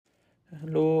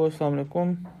Hello,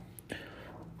 Assalamualaikum.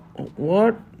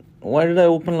 What? Why did I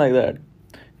open like that?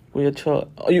 कोई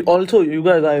अच्छा you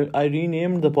guys, I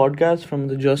renamed the podcast from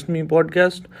the Just Me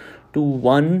podcast to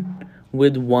One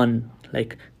with One,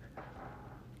 like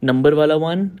number wala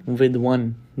one with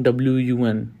one,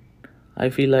 WUN. I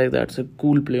feel like that's a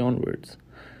cool play on words.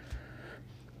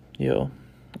 Yo,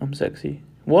 I'm sexy.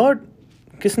 What?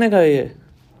 किसने कहा ये?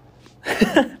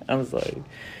 I'm sorry.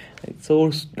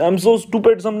 I'm so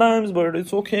stupid sometimes, but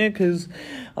it's okay because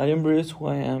I embrace who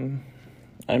I am.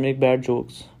 I make bad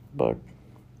jokes, but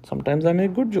sometimes I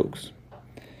make good jokes.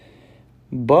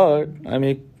 But I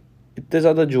make इतने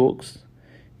ज़्यादा jokes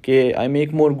कि I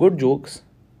make more good jokes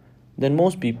than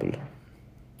most people.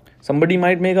 Somebody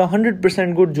might make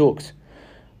 100% good jokes,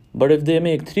 but if they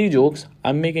make 3 jokes,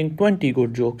 I'm making 20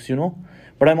 good jokes, you know.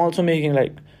 But I'm also making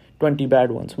like 20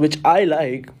 bad ones, which I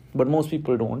like, but most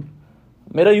people don't.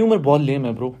 मेरा humour बहुत लेम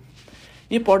है bro.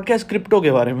 ये podcast crypto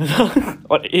के बारे में था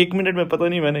और 1 minute में पता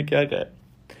नहीं मैंने क्या कहा.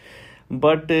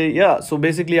 But yeah, so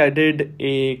basically I did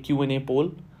a Q&A poll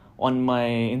on my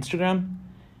Instagram,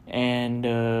 and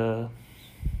a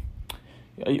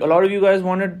lot of you guys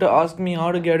wanted to ask me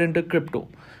how to get into crypto,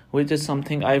 which is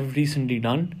something I've recently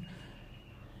done,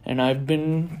 and I've been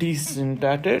decent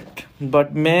at it,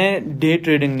 but मैं day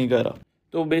trading नहीं कर रहा.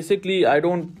 So basically I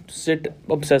don't sit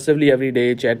obsessively every day,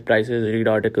 check prices, read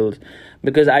articles,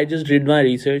 because I just did my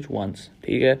research once.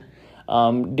 ठीक है.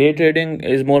 Day trading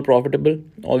is more profitable,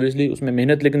 obviously. उसमें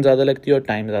मेहनत लेकिन ज़्यादा लगती है और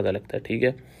टाइम ज़्यादा लगता है. ठीक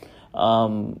है.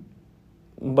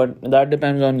 But that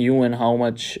depends on you and how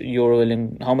much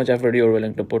effort you're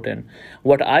willing to put in.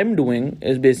 What I'm doing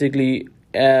is basically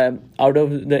out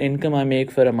of the income I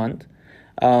make for a month,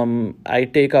 I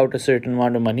take out a certain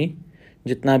amount of money,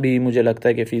 जितना भी मुझे लगता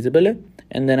है कि feasible है,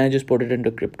 and then I just put it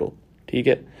into crypto. ठीक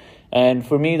है. And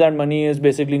for me that money is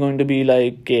basically going to be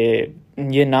like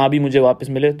ये ना भी मुझे वापस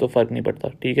मिले तो फ़र्क नहीं पड़ता.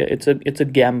 ठीक है. It's a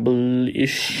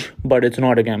gamble-ish, but it's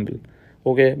not a gamble.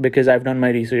 Okay, because I've done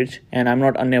my research and I'm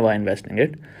not never investing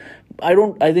it.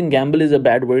 I think gamble is a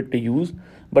bad word to use,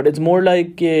 but it's more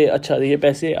like कि अच्छा ये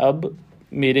पैसे अब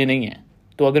मेरे नहीं हैं,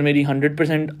 तो अगर मेरी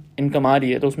 100% इनकम आ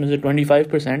रही है तो उसमें से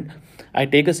 25%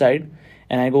 I take aside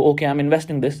and I go, okay, I'm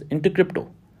investing this into crypto.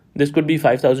 This could be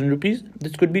 5,000 rupees,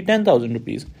 this could be 10,000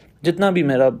 rupees, जितना भी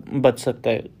मेरा बच सकता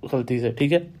है गलती से.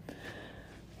 ठीक है.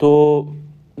 तो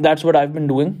that's what I've been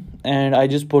doing, and I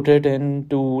just put it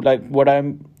into like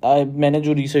मैंने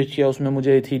जो research किया उसमें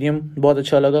मुझे Ethereum बहुत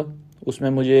अच्छा लगा, उसमें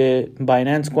मुझे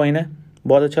Binance coin है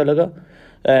बहुत अच्छा लगा.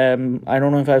 I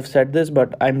don't know if I've said this,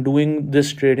 but I'm doing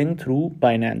this trading through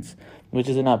Binance, which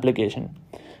is an application,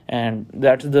 and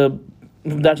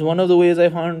that's one of the ways I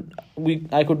found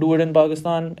I could do it in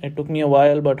Pakistan. It took me a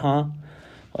while, but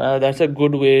that's a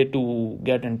good way to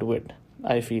get into it,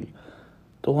 I feel.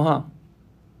 तो हाँ,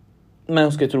 मैं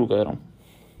उसके through कर रहा हूँ.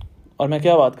 और मैं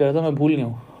क्या बात कर रहा था, मैं भूल गया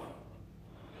हूँ.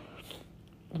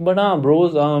 But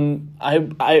bros,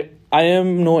 I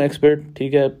am no expert.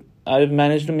 ठीक है. I've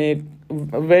managed to make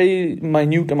a very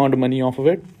minute amount of money off of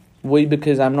it. वही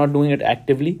because I'm not doing it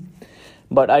actively.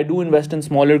 But I do invest in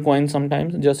smaller coins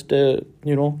sometimes, just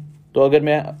you know. तो अगर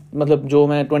मैं मतलब जो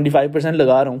मैं 25%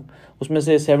 लगा रहा हूँ उसमें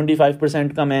से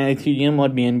 75% का मैं Ethereum और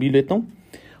BNB लेता हूँ,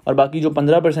 और बाकी जो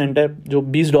 15% है जो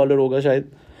 $20 होगा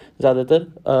शायद ज़्यादातर,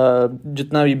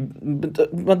 जितना भी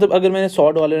मतलब अगर मैंने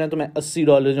 $100 हैं तो मैं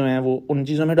 $80 जो हैं वो उन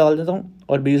चीज़ों में डाल देता हूँ,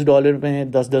 और $20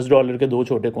 में $10 के 2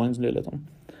 छोटे कॉइन्स ले लेता हूँ.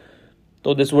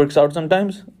 तो this works out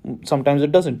sometimes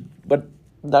it doesn't, but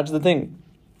that's the thing.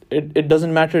 It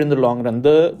doesn't matter in the long run.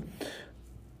 The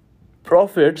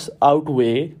profits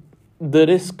outweigh the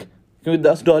risk. क्योंकि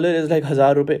 $10 is like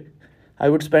 1,000 रुपये. I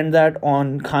would spend that on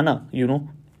खाना, you know.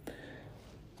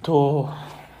 तो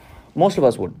most of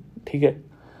us would. ठीक है.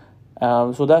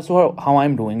 So that's how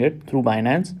I'm doing it through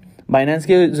Binance. Binance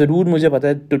के ज़रूर मुझे पता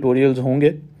है tutorials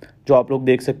होंगे जो आप लोग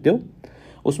देख सकते हो.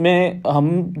 उसमें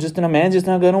मैं जिस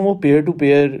तरह कर रहा हूँ वो पेयर टू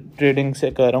पेयर ट्रेडिंग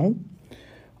से कर रहा हूँ.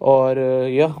 और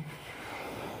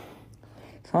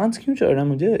सांस क्यों चढ़ रहा है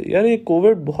मुझे यार. ये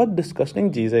कोविड बहुत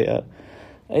डिस्कस्टिंग चीज़ है यार.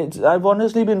 I've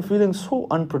honestly been feeling so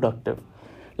unproductive.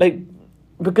 Like,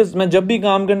 because मैं जब भी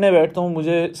काम करने बैठता हूँ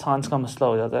मुझे सांस का मसला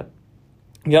हो जाता है,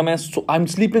 या I'm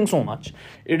sleeping so much.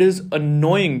 It is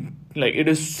annoying. Like, it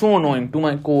is so annoying to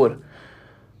my core.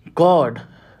 God.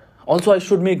 Also, I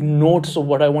should make notes of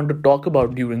what I want to talk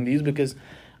about during these, because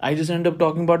I just end up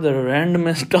talking about the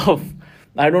randomest stuff.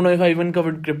 I don't know if I even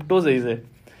covered crypto सही से.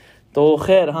 तो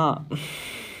खैर हाँ,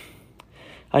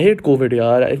 I hate COVID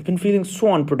yaar. I've been feeling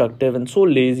so unproductive and so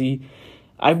lazy.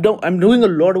 I'm doing a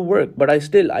lot of work, but I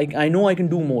know I can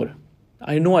do more.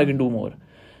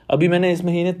 अभी मैंने इस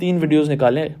महीने 3 videos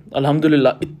निकाले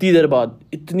अल्हम्दुलिल्लाह,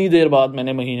 इतनी देर बाद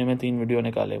मैंने महीने में 3 वीडियो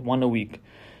निकाले, 1 a week.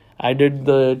 I did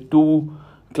the 2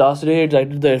 class raids, I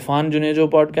did the Irfan Junejo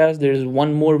podcast. There is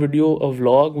one more video, a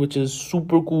vlog, which is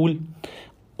super cool.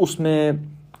 Usme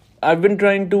I've been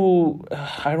trying to,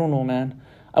 I don't know, man.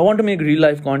 I want to make real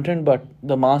life content, but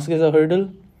the mask is a hurdle.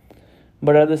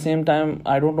 But at the same time,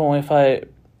 I don't know if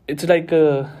it's like,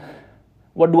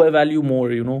 what do I value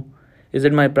more, you know? Is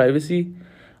it my privacy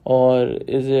or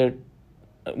is it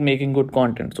making good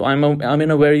content? So I'm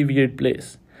in a very weird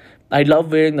place. I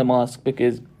love wearing the mask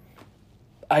because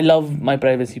I love my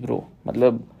privacy, bro.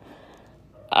 Matlab,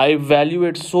 I value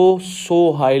it so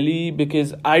highly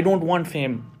because I don't want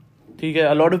fame. ठीक है,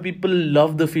 a lot of people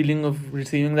love the feeling of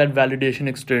receiving that validation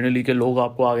externally कि लोग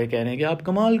आपको आगे कह रहे हैं कि आप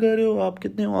कमाल कर रहे हो, आप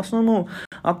कितने awesome हो,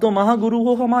 आप तो महागुरु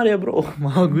हो हमारे bro.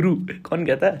 महागुरु कौन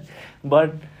कहता है?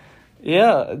 But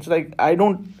yeah, it's like I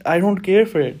don't care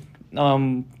for it.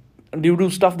 Due to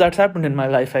stuff that's happened in my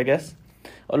life, I guess.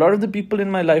 A lot of the people in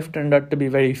my life turned out to be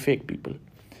very fake people.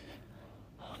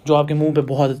 जो आपके मुंह पे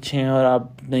बहुत अच्छे हैं और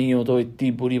आप नहीं हो तो इतनी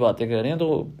बुरी बातें कर रहे हैं.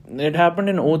 तो it happened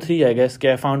in 03, I guess.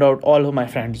 I found out all of my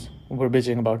friends were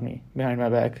bitching about me behind my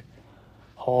back.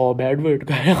 Oh, bad word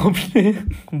कहा आपने.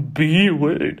 B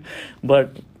word.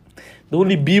 But the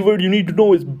only B word you need to know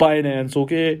is Binance,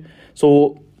 okay?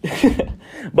 So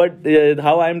but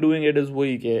how I'm doing it is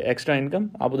वही कि extra income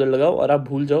आप उधर लगाओ और आप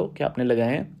भूल जाओ कि आपने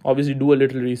लगाए हैं. Obviously do a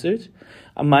little research.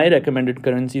 My recommended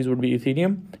currencies would be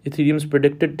Ethereum. Ethereum's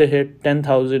predicted to hit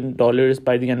 $10,000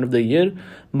 by the end of the year.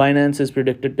 Binance is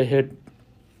predicted to hit,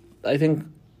 I think,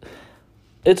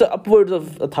 it's upwards of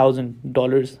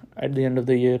 $1,000 at the end of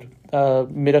the year.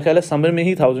 मेरा ख्याल है summer में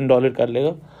ही $1,000 कर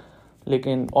लेगा,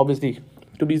 लेकिन obviously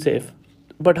to be safe.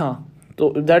 But हाँ,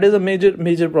 तो that is a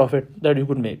major profit that you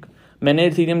could make. मैंने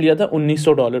Ethereum लिया था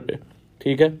 $1,900 पे,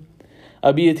 ठीक है.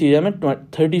 अभी Ethereum है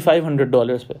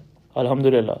 $3,500 पे,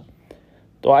 अल्हम्दुलिल्लाह.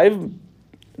 So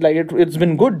it's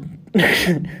been good.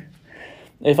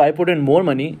 If I put in more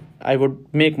money, I would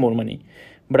make more money.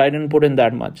 But I didn't put in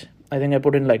that much. I think I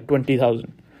put in like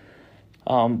 20,000.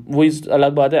 वो इस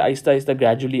अलग बात है, आहिस्ता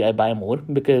gradually I buy more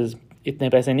because इतने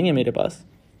पैसे नहीं है मेरे पास.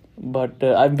 But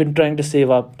I've been trying to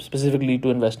save up specifically to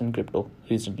invest in crypto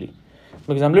recently.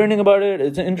 Because I'm learning about it.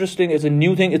 It's interesting. It's a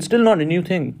new thing. It's still not a new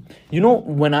thing. You know,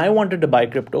 when I wanted to buy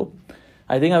crypto,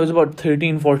 I think I was about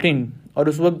 13, 14. और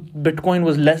उस वक्त Bitcoin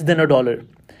was less than $1.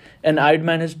 And I'd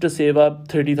managed to save up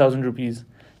 30,000 rupees.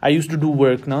 I used to do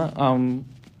work ना.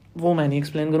 वो मैं नहीं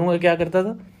explain करूँगा क्या करता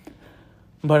था.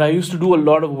 But I used to do a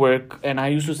lot of work and I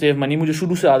used to save money. मुझे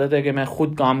शुरू से आदत है कि मैं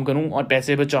खुद काम करूँ और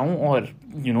पैसे बचाऊँ और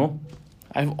you know,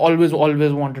 I've always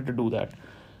wanted to do that.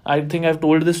 I think I've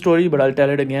told this story but I'll tell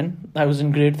it again. I was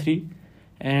in grade 3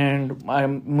 and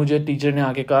मुझे टीचर ने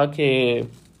आके कहा कि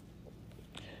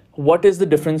what is the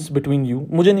difference between you,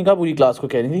 मुझे नहीं कहा, पूरी class को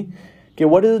कह रही थी कि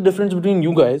what is the difference between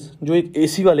you guys जो एक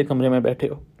AC वाले कमरे में बैठे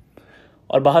हो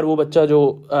और बाहर वो बच्चा जो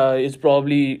is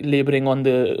probably laboring on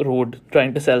the road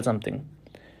trying to sell something.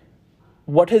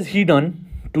 What has he done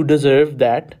to deserve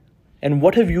that and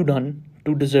what have you done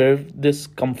to deserve this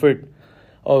comfort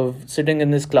of sitting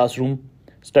in this classroom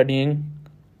studying,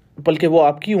 बल्कि वो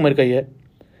आपकी उम्र का ही है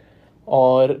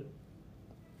और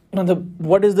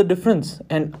what is the difference?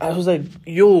 And I was like,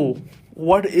 yo,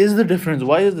 what is the difference?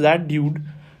 Why is that dude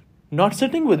not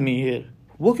sitting with me here?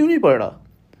 वो क्यों नहीं पढ़ रहा?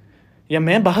 या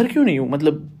मैं बाहर क्यों नहीं हूँ?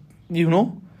 मतलब, you know?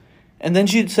 And then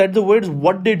she said the words,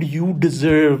 what did you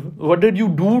deserve? What did you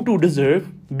do to deserve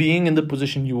being in the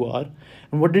position you are?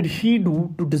 And what did he do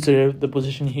to deserve the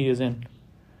position he is in?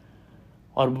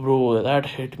 Or bro, that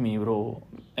hit me, bro.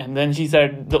 And then she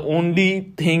said, the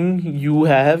only thing you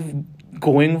have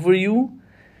going for you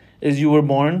is you were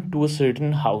born to a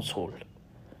certain household.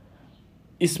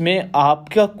 इसमें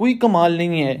आपका कोई कमाल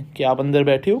नहीं है कि आप अंदर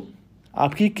बैठे हो.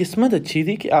 आपकी किस्मत अच्छी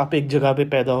थी कि आप एक जगह पे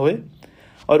पैदा हुए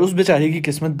और उस बेचारे की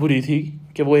किस्मत बुरी थी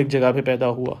कि वो एक जगह पे पैदा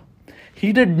हुआ.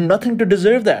 He did nothing to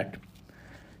deserve that.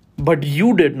 But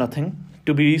you did nothing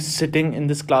to be sitting in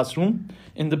this classroom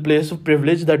in the place of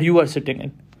privilege that you are sitting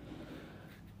in.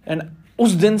 And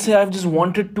उस दिन से I've just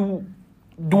wanted to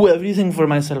do everything for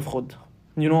myself खुद.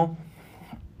 You know,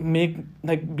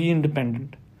 be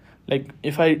independent. Like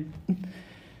if I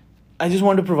just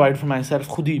want to provide for myself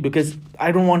खुद ही, because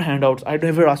I don't want handouts. I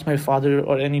never ask my father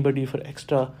or anybody for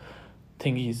extra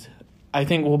thingies. I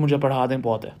think वो मुझे पढ़ा दें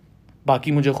बहुत है,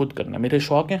 बाकी मुझे खुद करना है. मेरे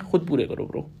शौक हैं, खुद पूरे करो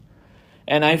bro.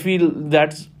 And I feel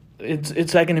that's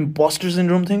it's like an imposter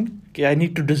syndrome thing. Okay, I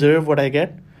need to deserve what I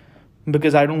get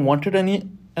because I don't want it any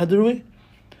other way.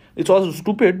 It's also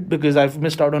stupid because I've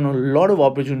missed out on a lot of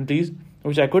opportunities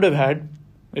which I could have had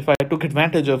if I took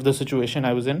advantage of the situation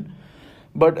I was in.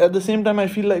 But at the same time, I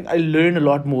feel like I learned a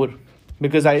lot more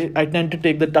because I tend to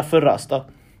take the tougher रास्ता.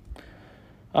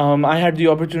 I had the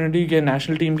opportunity कि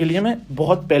national team के लिए मैं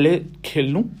बहुत पहले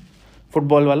खेल लूँ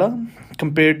football वाला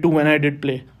compared to when I did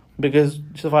play, because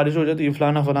सिफारिश हो जाती है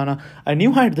फलाना. I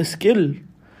knew I had the skill,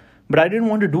 but I didn't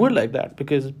want to do it like that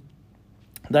because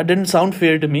that didn't sound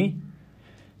fair to me.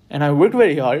 And I worked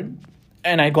very hard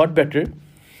and I got better.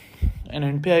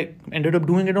 And I ended up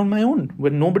doing it on my own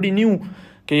when nobody knew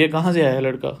कि ये कहाँ से आया है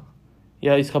लड़का,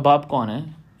 या इसका बाप कौन है,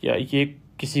 या ये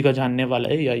किसी का जानने वाला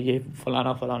है, या ये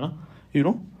फलाना, you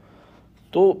know.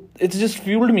 So it's just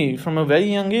fueled me from a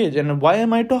very young age. And why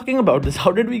am I talking about this?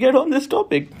 How did we get on this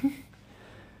topic?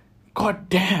 God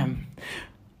damn.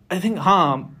 I think,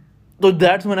 so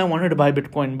that's when I wanted to buy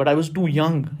Bitcoin, but I was too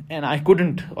young and I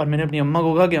couldn't. और मैंने अपनी अम्मा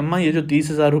को कहा कि अम्मा ये जो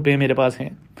 30,000 रुपये मेरे पास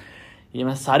हैं, ये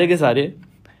मैं सारे के सारे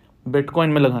बिटकॉइन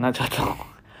में लगाना चाहता हूँ.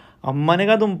 अम्मा ने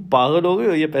कहा तुम पागल हो गए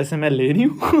हो, ये पैसे मैं ले रही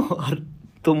हूँ और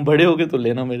तुम बड़े हो गए तो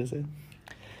लेना मेरे से.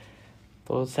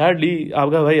 तो सैडली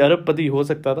आपका भाई अरबपति हो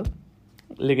सकता था,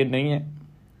 लेकिन नहीं है.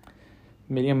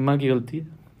 मेरी अम्मा की गलती है.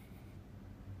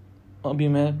 अभी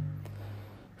मैं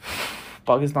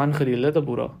पाकिस्तान खरीद लेता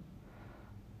पूरा.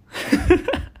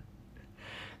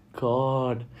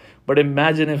 God, but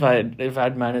imagine if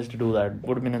I'd managed to do that,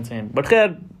 would have been insane. But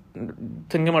khair,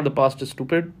 thinking about the past is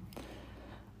stupid.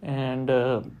 And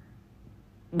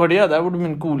but yeah, that would have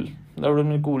been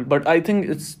cool. But I think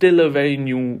it's still a very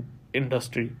new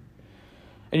industry.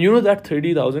 And you know that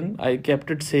 30,000, I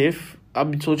kept it safe.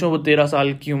 अब सोचो वो 13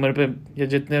 साल की उम्र पे या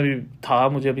जितने भी था,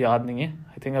 मुझे अब याद नहीं है,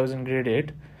 I think I was in grade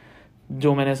 8,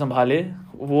 जो मैंने संभाले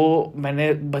वो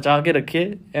मैंने बचा के रखे.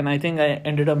 And I think I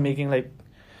ended up making like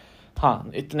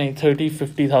इतने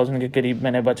 30-50,000 के करीब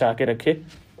मैंने बचा के रखे.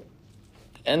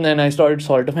 And then I started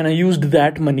Saltaf and I used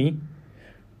that money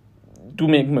to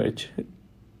make merch.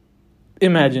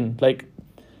 Imagine, like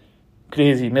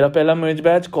crazy. मेरा पहला merch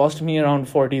batch cost me around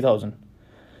 40,000.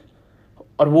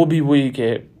 और वो भी वही के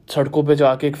सड़कों पे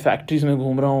जाके एक फैक्ट्रीज में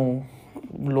घूम रहा हूँ,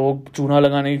 लोग चूना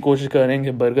लगाने की कोशिश कर रहे हैं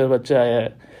कि बर्गर बच्चा आया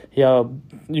है या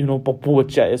पप्पू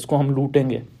बच्चा है, इसको हम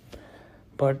लूटेंगे.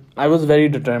 But I was very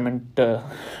determined to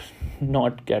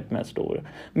not get messed over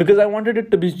because I wanted it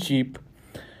to be cheap.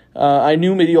 I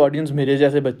knew मेरी audience मेरे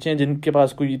जैसे बच्चे हैं जिनके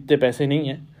पास कोई इतने पैसे नहीं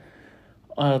हैं.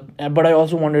 But I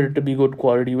also wanted it to be good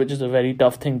quality, which is a very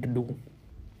tough thing to do.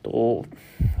 So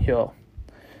yeah,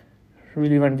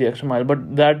 really went the extra mile.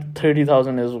 But that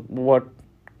 30,000 is what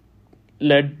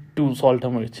led to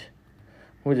Saltaf merch,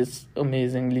 which is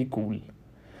amazingly cool.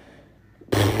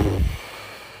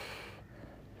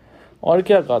 और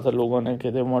क्या कहा था लोगों ने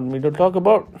कि they want me to talk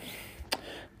about.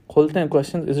 खोलते हैं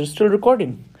questions. Is it still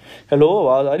recording? Hello,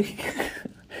 आवाज़ आ रही?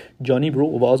 Johnny bro,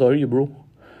 आवाज़ आ रही है bro.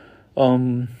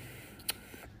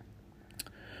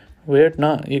 Wait ना,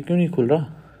 ये क्यों नहीं खुल रहा?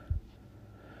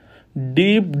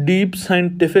 Deep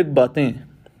scientific बातें,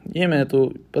 ये मैं तो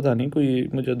पता नहीं, कोई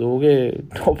मुझे दोगे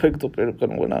टॉपिक तो फिर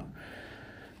करूँगा ना.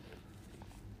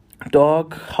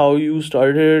 Talk how you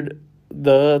started,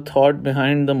 the thought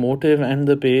behind the motive and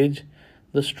the page,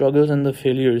 the struggles and the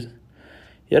failures.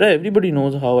 यार everybody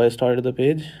knows how I started the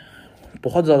page.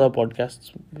 बहुत ज़्यादा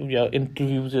पॉडकास्ट या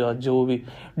इंटरव्यूज या जो भी.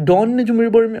 डॉन ने जो मेरे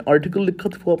बारे में आर्टिकल लिखा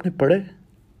था वो आपने पढ़ा है?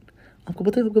 आपको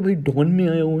पता है आपका भाई डॉन में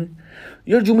आए हुए हैं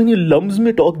यार. जो मैंने लम्स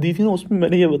में टॉक दी थी ना, उसमें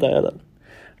मैंने ये बताया था.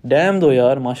 डैम दो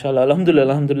यार, माशाल्लाह,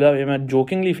 अल्हम्दुलिल्लाह. ये मैं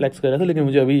जोकिंगली फ्लेक्स कर रहा था, लेकिन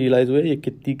मुझे अभी रियलाइज़ हुआ ये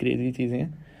कितनी क्रेजी चीज़ें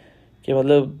हैं कि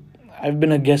मतलब I've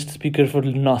been a guest speaker for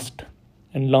Nust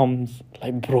and Lums.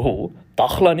 Like bro,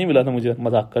 दाखला नहीं मिला था मुझे,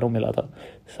 मजाक करो, मिला था.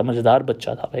 समझदार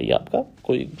बच्चा था भाई आपका,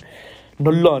 कोई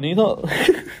नल्ला नहीं था.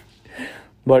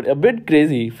 But a bit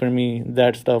crazy for me,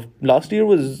 that stuff. Last year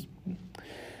was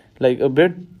like a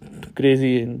bit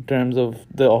crazy in terms of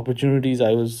the opportunities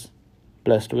I was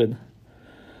blessed with.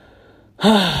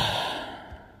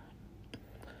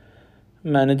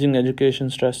 Managing education,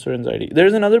 stress or anxiety.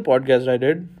 There's another podcast I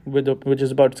did which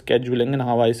is about scheduling and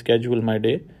how I schedule my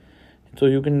day. So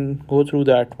you can go through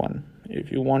that one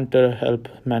if you want to help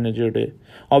manage your day.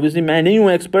 Obviously मैं नहीं हूँ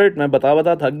expert, मैं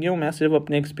बता थक गया हूँ. मैं सिर्फ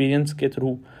अपने experience के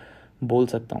through बोल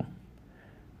सकता हूँ.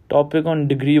 Topic on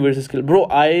degree versus skill. Bro,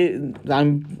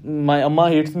 my amma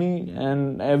hates me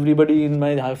and everybody in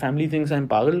my family thinks I'm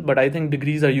pagal, but I think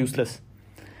degrees are useless.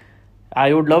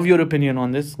 I would love your opinion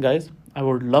on this, guys. I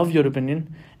would love your opinion.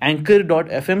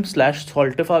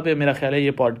 Anchor.fm/Saltaf पे मेरा ख्याल है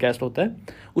ये podcast होता है.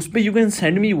 उस पर you can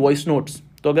send me voice notes.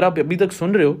 तो अगर आप अभी तक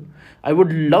सुन रहे हो, I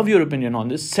would love your opinion on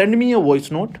this. Send me a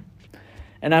voice note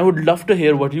and I would love to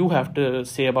hear what you have to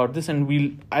say about this, and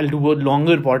I'll do a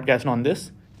longer podcast on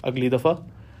this अगली दफ़ा.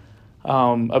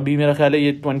 अभी मेरा ख्याल है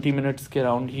ये 20 minutes के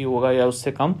round ही होगा या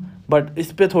उससे कम. बट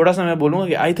इस पे थोड़ा सा मैं बोलूँगा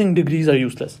कि I think degrees are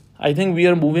useless. I think we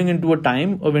are moving in to a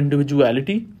time of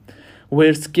individuality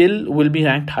where skill will be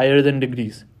ranked higher than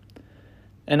degrees.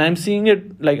 And I'm seeing it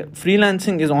like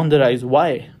freelancing is on the rise. Why?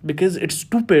 Because it's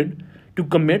stupid to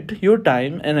commit your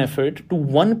time and effort to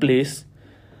one place.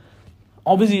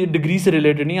 Obviously degree से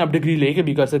related नहीं, आप degree लेके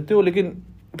भी कर सकते हो, लेकिन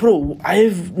bro,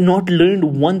 I've not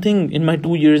learned one thing in my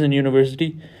 2 years in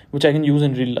university which I can use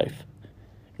in real life.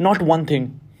 Not one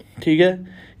thing. ठीक है?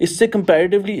 इससे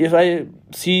comparatively, if I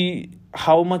see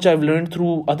how much I've learned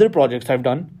through other projects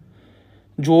I've done,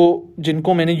 जो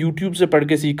जिनको मैंने YouTube से पढ़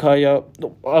के सीखा, या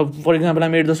for example I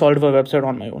made the solver website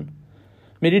on my own.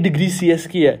 मेरी डिग्री CS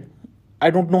की है.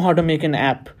 I don't know how to make an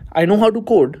app. I know how to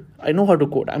code. I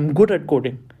am good at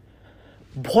coding.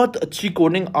 बहुत अच्छी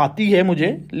कोडिंग आती है मुझे,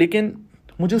 लेकिन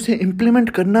मुझे उसे इम्प्लीमेंट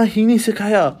करना ही नहीं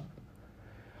सिखाया,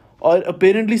 और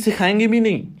अपेरेंटली सिखाएंगे भी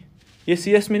नहीं. ये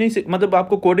CS में नहीं मतलब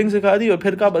आपको कोडिंग सिखा दी और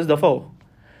फिर कहा बस दफ़ा हो.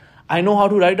 I know how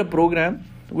to right a programme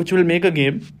which will make a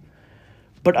game,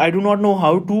 but I do not know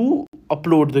how to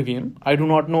upload the game. I do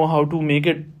not know how to make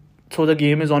it so the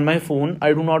game is on my phone. I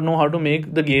do not know how to make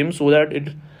the game so that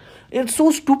it's so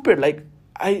stupid. Like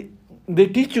they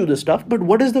teach you the stuff, but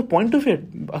what is the point of it?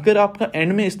 अगर आपका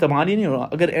end में इस्तेमाल ही नहीं हो रहा,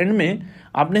 अगर end में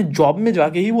आपने job में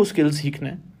जाके ही वो skill सीखना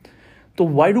है,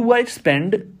 तो why do I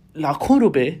spend लाखों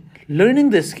रुपए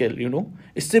learning this skill, you know?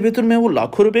 इससे बेहतर मैं वो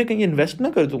लाखों रुपए कहीं invest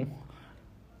ना कर दूँ.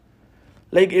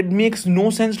 Like it makes no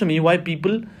sense to me why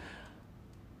people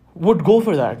would go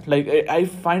for that. Like I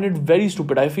find it very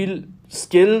stupid. I feel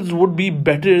skills would be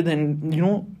better than, you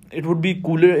know, it would be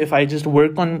cooler if I just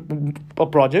work on a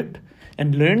project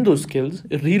and learn those skills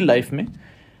real life में,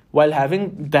 while having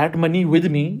that money with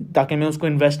me, ताकि मैं उसको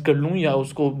invest कर लूँ या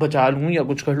उसको बचा लूँ या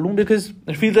कुछ कर लूँ, because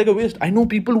it feels like a waste. I know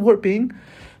people who are paying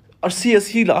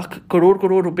 80 lakh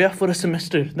crore रुपया for a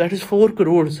semester. That is 4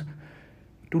 crores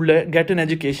to get an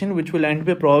education which will end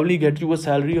पे probably get you a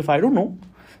salary of, I don't know,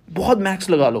 बहुत max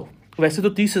लगा लो, वैसे तो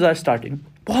 30,000 starting,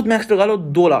 बहुत max लगा लो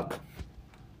 2 lakh.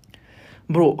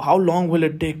 Bro, how long will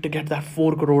it take to get that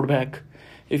 4 crore back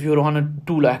if you're on a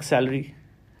 2 lakh salary?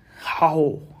 How?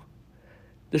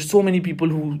 There's so many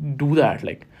people who do that.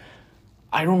 Like,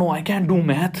 I don't know, I can't do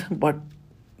math, but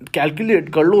calculate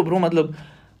कर लो bro. मतलब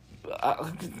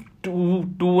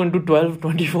 2 into 12,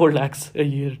 24 lakhs a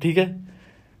year, ठीक है?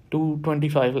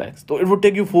 25 lakhs. So it would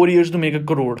take you 4 years to make a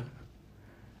crore.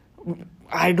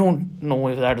 I don't know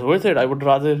if that's worth it. I would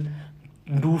rather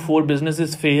do 4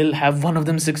 businesses, fail, have one of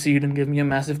them succeed and give me a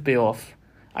massive payoff.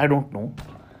 I don't know.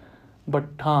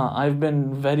 But I've been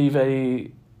very,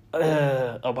 very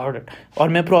about it. और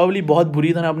मैं probably बहुत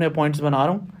बुरी तरह अपने points बना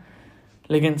रहा हूँ,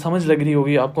 लेकिन समझ लग रही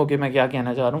होगी आपको कि मैं क्या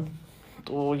कहना चाह रहा हूँ.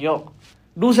 तो yo,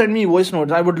 do send me voice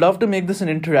notes. I would love to make this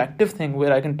an interactive thing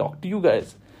where I can talk to you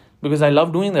guys, because I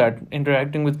love doing that,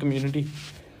 interacting with community.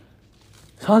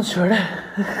 Sounds sure.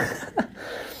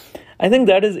 I think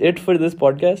that is it for this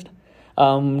podcast.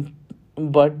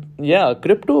 But yeah,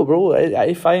 crypto, bro.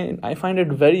 I find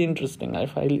it very interesting. I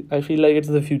feel like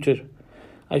it's the future.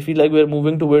 I feel like we're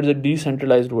moving towards a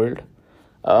decentralized world.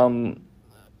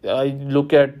 I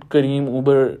look at Kareem,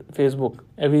 Uber, Facebook,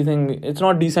 everything. It's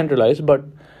not decentralized,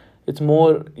 but it's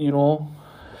more, you know,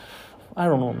 I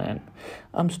don't know, man.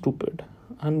 I'm stupid.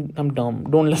 I'm dumb.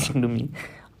 Don't listen to me.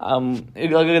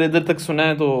 अगर इधर तक सुना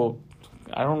है तो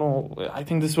I don't know, I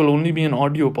think this will only be an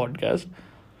audio podcast,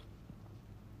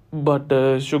 but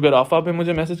sugar आफा पे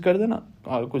मुझे message कर देना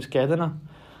और कुछ कह देना.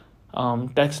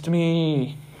 Text me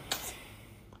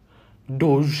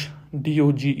Doge,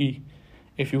 DOGE,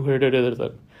 if you heard it इधर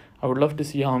तक. I would love to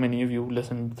see how many of you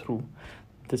listened through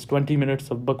this 20 minutes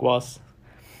of bakwas.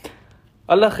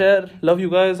 Allah khair, love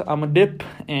you guys. I'm a dip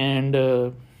and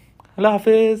Allah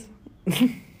hafiz.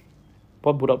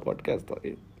 बहुत बुरा podcast था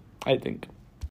ये, I think.